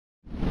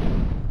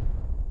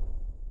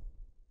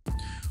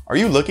Are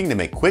you looking to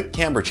make quick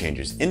camber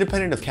changes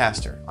independent of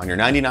caster on your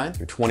 99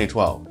 through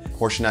 2012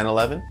 Porsche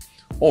 911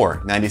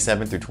 or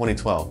 97 through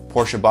 2012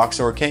 Porsche Boxster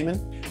or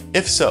Cayman?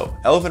 If so,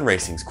 911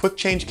 Racing's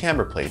QuickChange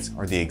Camber Plates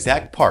are the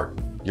exact part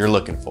you're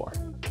looking for.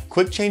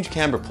 QuickChange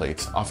Camber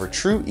Plates offer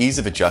true ease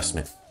of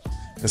adjustment.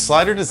 The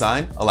slider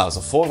design allows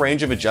a full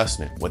range of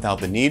adjustment without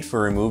the need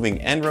for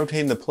removing and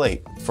rotating the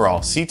plate for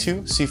all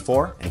C2,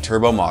 C4, and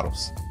turbo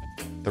models.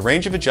 The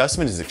range of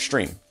adjustment is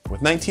extreme.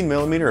 With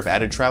 19mm of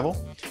added travel,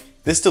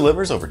 this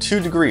delivers over 2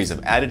 degrees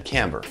of added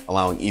camber,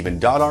 allowing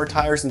even .R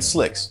tires and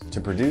slicks to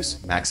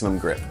produce maximum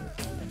grip.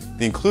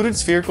 The included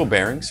spherical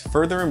bearings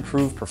further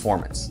improve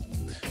performance.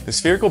 The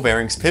spherical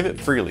bearings pivot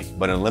freely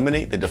but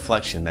eliminate the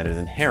deflection that is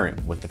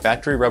inherent with the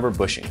factory rubber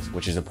bushings,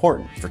 which is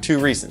important for 2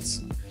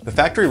 reasons. The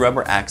factory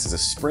rubber acts as a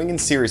spring in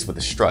series with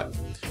the strut.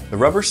 The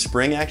rubber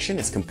spring action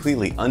is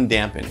completely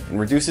undampened and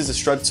reduces the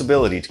strut's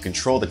ability to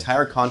control the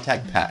tire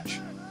contact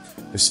patch.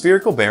 The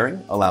spherical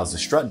bearing allows the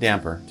strut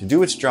damper to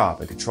do its job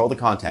and control the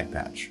contact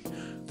patch.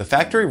 The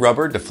factory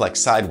rubber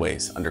deflects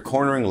sideways under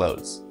cornering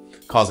loads,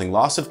 causing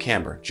loss of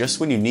camber just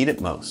when you need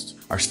it most.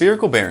 Our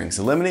spherical bearings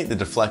eliminate the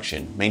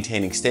deflection,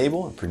 maintaining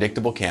stable and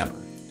predictable camber.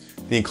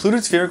 The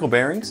included spherical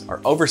bearings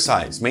are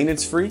oversized,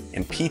 maintenance-free,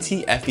 and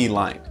PTFE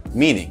lined,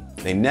 meaning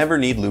they never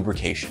need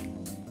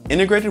lubrication.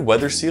 Integrated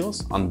weather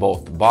seals on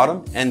both the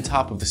bottom and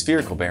top of the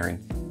spherical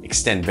bearing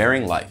extend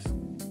bearing life.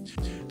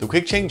 The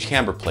QuickChange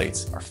camber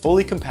plates are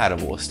fully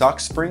compatible with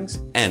stock springs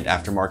and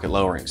aftermarket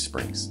lowering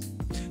springs.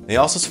 They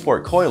also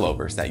support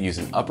coilovers that use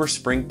an upper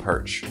spring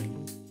perch.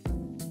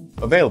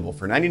 Available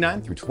for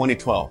 99 through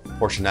 2012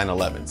 Porsche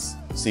 911's,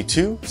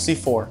 C2,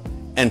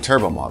 C4, and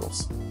turbo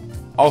models.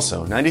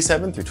 Also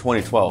 97 through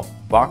 2012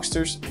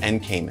 Boxsters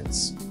and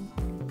Caymans.